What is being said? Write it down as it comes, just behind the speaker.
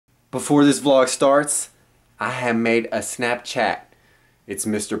Before this vlog starts, I have made a Snapchat. It's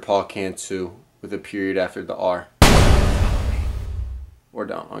Mr. Paul Cantu with a period after the R. Or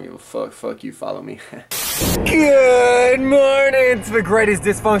don't. I don't give a fuck. Fuck you. Follow me. Good morning to the greatest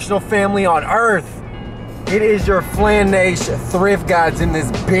dysfunctional family on earth. It is your Flanage thrift guides in this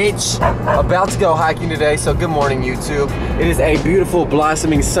bitch. About to go hiking today, so good morning, YouTube. It is a beautiful,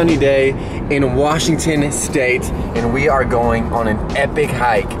 blossoming, sunny day in Washington State, and we are going on an epic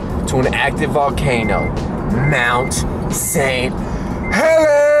hike to an active volcano, Mount St.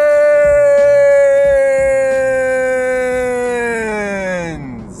 Helens.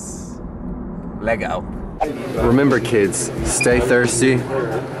 Lego. Remember, kids, stay thirsty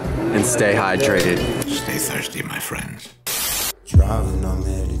and stay hydrated. Stay thirsty, my friends. Driving, I'm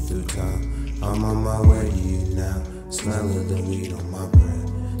headed through town. I'm on my way to you now. Smell of the weed on my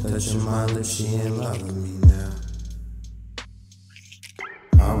breath. Touching my lips, she in love with me now.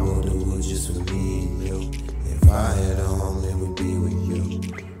 I rode the woods just for me and you. If I had a home, it would be with you.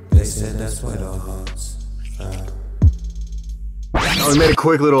 They said that's where the hearts found. We made a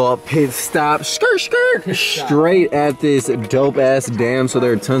quick little pit stop, straight at this dope ass dam. So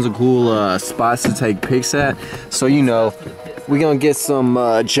there are tons of cool spots to take pics at. So you know, we're gonna get some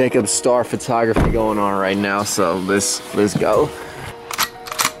Jacob Star photography going on right now. So let's go.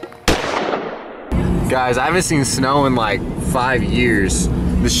 Guys, I haven't seen snow in like 5 years.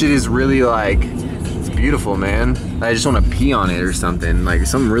 This shit is really like, it's beautiful, man. I just want to pee on it or something, like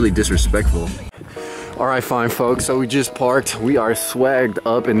something really disrespectful. Alright, fine folks, so we just parked. We are swagged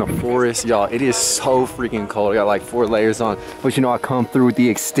up in the forest. Y'all, it is so freaking cold. I got like 4 layers on. But you know, I come through with the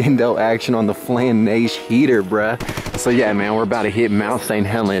extendo action on the Flanage heater, bruh. So yeah, man, we're about to hit Mount St.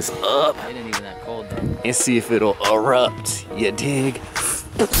 Helens up. It ain't even that cold though. And see if it'll erupt. You dig?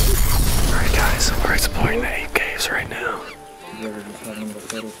 Alright guys, we're exploring the ape caves right now. Look,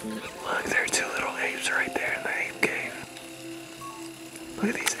 there are 2 little apes right there in the ape cave. Look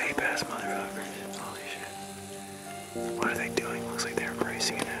at these ape ass motherfuckers. What are they doing? Looks like they're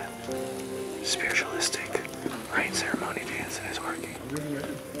embracing it. Spiritualistic rain ceremony dancing is working.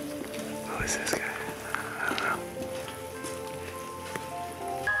 Who is this guy? I don't know.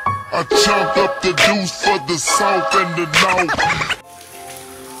 I chunk up the juice for the south and the north.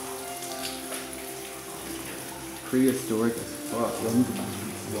 Prehistoric as fuck.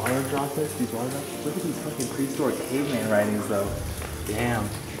 Water droplets? These water droplets? Look at these fucking prehistoric caveman writings though. Damn.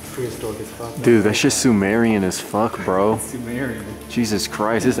 Prehistoric as fuck. Dude, that's just Sumerian as fuck, bro. Sumerian. Jesus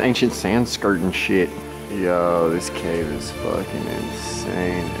Christ, this ancient Sanskrit and shit. Yo, this cave is fucking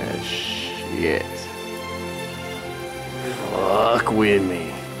insane as shit. Fuck with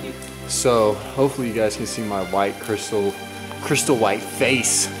me. So, hopefully you guys can see my white crystal white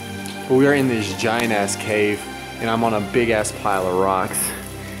face. But we are in this giant ass cave, and I'm on a big ass pile of rocks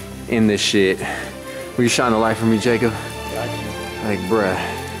in this shit. Will you shine the light for me, Jacob? Like,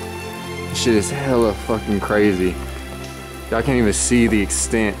 bruh. This shit is hella fucking crazy. Y'all can't even see the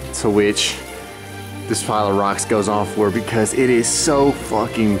extent to which this pile of rocks goes on for because it is so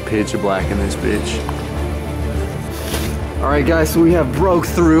fucking pitch black in this bitch. Alright guys, so we have broke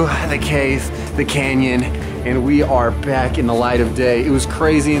through the cave, the canyon, and we are back in the light of day. It was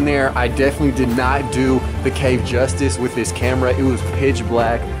crazy in there. I definitely did not do the cave justice with this camera. It was pitch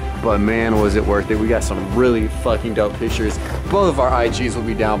black. But man, was it worth it. We got some really fucking dope pictures. Both of our IGs will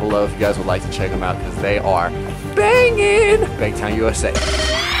be down below if you guys would like to check them out because they are banging. Bangtown, USA.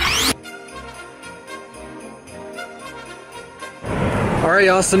 All right,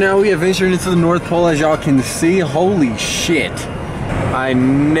 y'all, so now we have ventured into the North Pole as y'all can see. Holy shit. I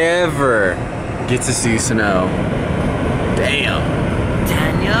never get to see snow. Damn.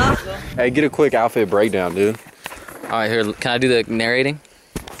 Tanya? Hey, get a quick outfit breakdown, dude. All right, here, can I do the narrating?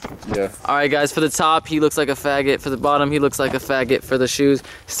 Yeah. Alright guys, for the top, he looks like a faggot. For the bottom, he looks like a faggot. For the shoes,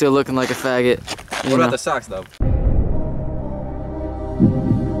 still looking like a faggot. What about the socks though?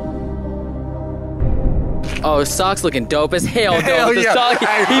 Oh, his socks looking dope as hell, though. With the yeah. sock,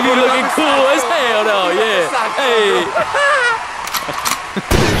 Hey, he be looking cool as hell, though, yeah. Hey.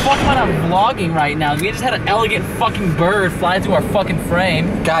 Fuck, I'm not vlogging right now. We just had an elegant fucking bird fly through our fucking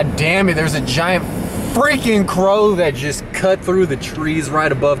frame. God damn it, there's a giant freaking crow that just cut through the trees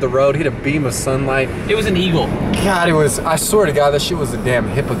right above the road, hit a beam of sunlight. It was an eagle. God, it was, I swear to God, that shit was a damn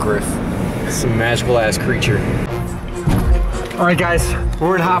hippogriff. Some magical ass creature. All right guys,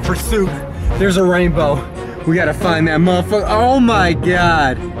 we're in hot pursuit. There's a rainbow. We gotta find that motherfucker. Oh my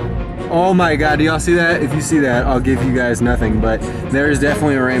God. Oh my God, do y'all see that? If you see that, I'll give you guys nothing, but there is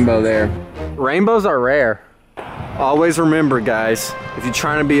definitely a rainbow there. Rainbows are rare. Always remember, guys, if you're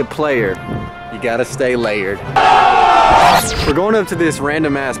trying to be a player, you gotta stay layered. We're going up to this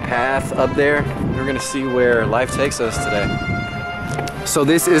random ass path up there. We're gonna see where life takes us today. So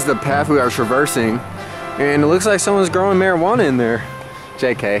this is the path we are traversing, and it looks like someone's growing marijuana in there.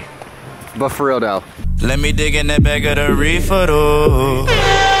 JK. But for real though. Let me dig in that bag of the reefer though.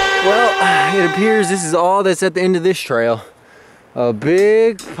 Well, it appears this is all that's at the end of this trail. A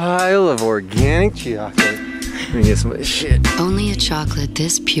big pile of organic chocolate. Let me get some of this shit. Only a chocolate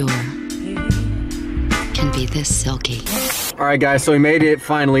this pure can be this silky. All right, guys, so we made it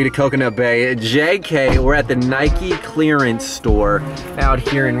finally to Coconut Bay. JK, we're at the Nike clearance store out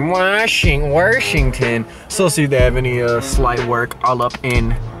here in Washington. So see if they have any slight work all up in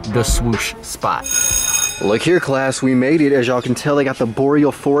the swoosh spot. Look here, class, we made it. As y'all can tell, they got the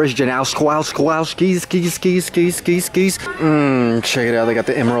Boreal Forest, Janelle skis. Check it out, they got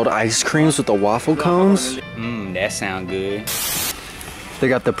the Emerald ice creams with the waffle cones. That sound good. They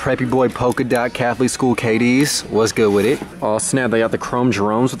got the Preppy Boy Polka Dot Catholic School KDs. What's good with it? Oh snap, they got the Chrome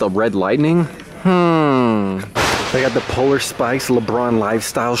Jeromes with the red lightning. They got the Polar Spikes LeBron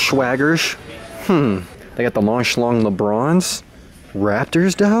Lifestyle Swaggers. They got the Long Schlong LeBrons.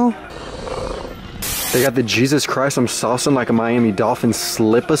 Raptors though? They got the Jesus Christ I'm saucing like a Miami Dolphins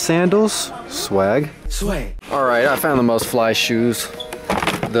slipper sandals. Swag. All right, I found the most fly shoes.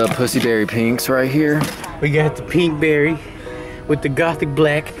 The Pussyberry Pinks right here. We got the pink berry with the gothic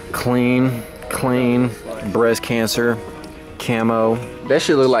black. Clean, breast cancer, camo. That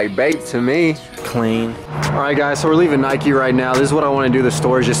shit look like bait to me. Clean. All right, guys, so we're leaving Nike right now. This is what I want to do. The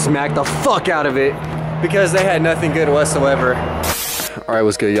store is just smack the fuck out of it because they had nothing good whatsoever. All right,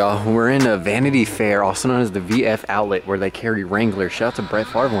 what's good, y'all? We're in a Vanity Fair, also known as the VF Outlet, where they carry Wrangler. Shout out to Brett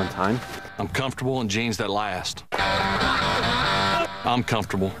Favre one time. I'm comfortable in jeans that last. I'm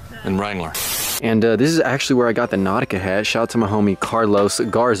comfortable in Wrangler. And this is actually where I got the Nautica hat. Shout out to my homie Carlos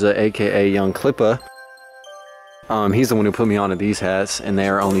Garza, aka Young Clippa. He's the one who put me onto these hats, and they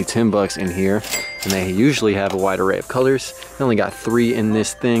are only 10 bucks in here. And they usually have a wide array of colors. They only got 3 in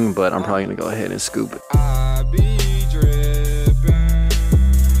this thing, but I'm probably gonna go ahead and scoop it.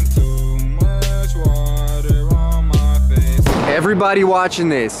 Everybody watching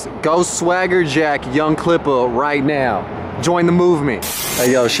this, go Swagger Jack Young Clippa right now. Join the movement.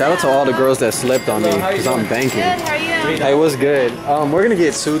 Hey yo, shout out to all the girls that slept on me because I'm banking. Good, how are you? Hey, what's good? We're gonna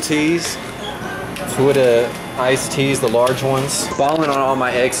get 2 teas. 2 of the iced teas, the large ones. Balling on all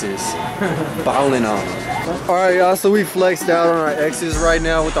my exes. Balling on them. All right, y'all, so we flexed out on our exes right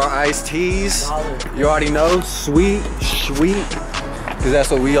now with our iced teas. You already know, sweet, because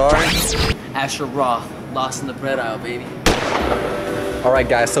that's what we are. Asher Roth, lost in the bread aisle, baby. All right,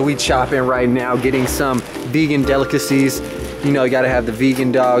 guys, so we chopping right now, getting some vegan delicacies. You know, you gotta have the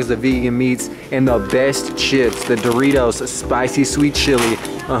vegan dogs, the vegan meats, and the best chips, the Doritos Spicy Sweet Chili,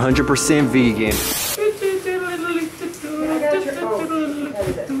 100% vegan.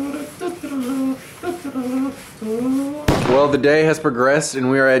 Well, the day has progressed and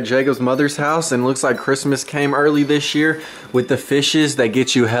we are at Jacob's mother's house, and looks like Christmas came early this year with the fishes that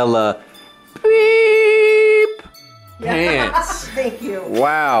get you hella beep pants. Thank you.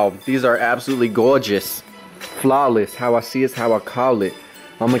 Wow, these are absolutely gorgeous. Flawless, how I see it's how I call it.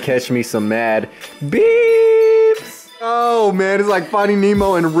 I'm gonna catch me some mad beeps. Oh man, it's like Finding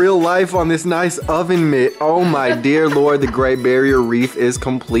Nemo in real life on this nice oven mitt. Oh my dear Lord, the Great Barrier Reef is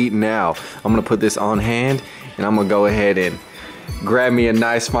complete now. I'm gonna put this on hand and I'm gonna go ahead and grab me a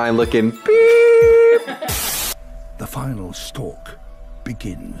nice fine looking beep. The final stalk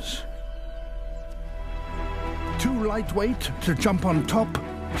begins. Too lightweight to jump on top,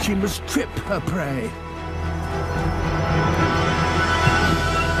 she must trip her prey.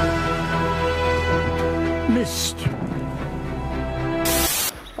 Missed.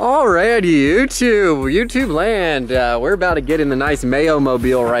 Alrighty, YouTube land. We're about to get in the nice Mayo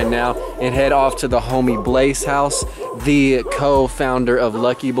Mobile right now and head off to the homie Blaze house, the co-founder of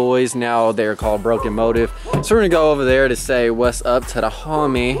Lucky Boys. Now they're called Broken Motive. So we're gonna go over there to say what's up to the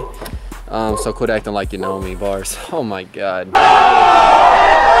homie. So quit acting like you know me, bars. Oh my God.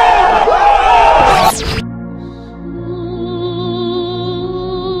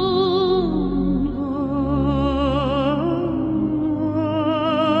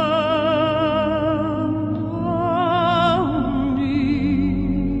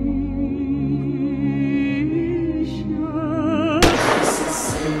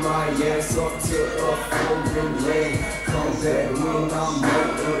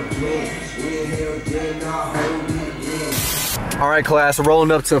 Alright class, we're rolling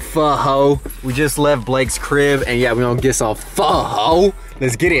up to Pho. We just left Blake's crib and yeah, we're gonna get some Pho.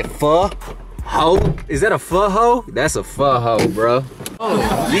 Let's get it, Pho. Is that a Pho? That's a Pho, bro. All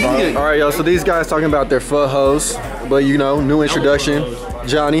right, yo. So these guys talking about their pho hoes, but you know, new introduction.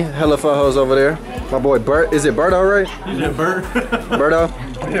 Johnny, hella pho hoes over there. My boy Bert. Is it Berto, right? Is it Bert? Berto.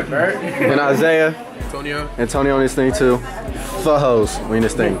 Yeah, Bert. And Isaiah. Antonio on this thing too. Pho hoes. We in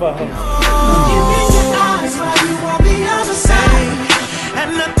this thing.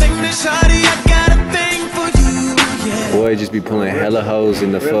 Boy, just be pulling hella hoes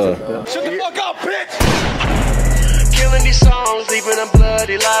in the pho. Shut the fuck up, bitch! Killing these songs, leaving a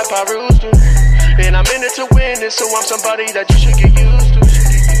bloody life I roost to. And I'm in it to win it, so I'm somebody that you should get used to.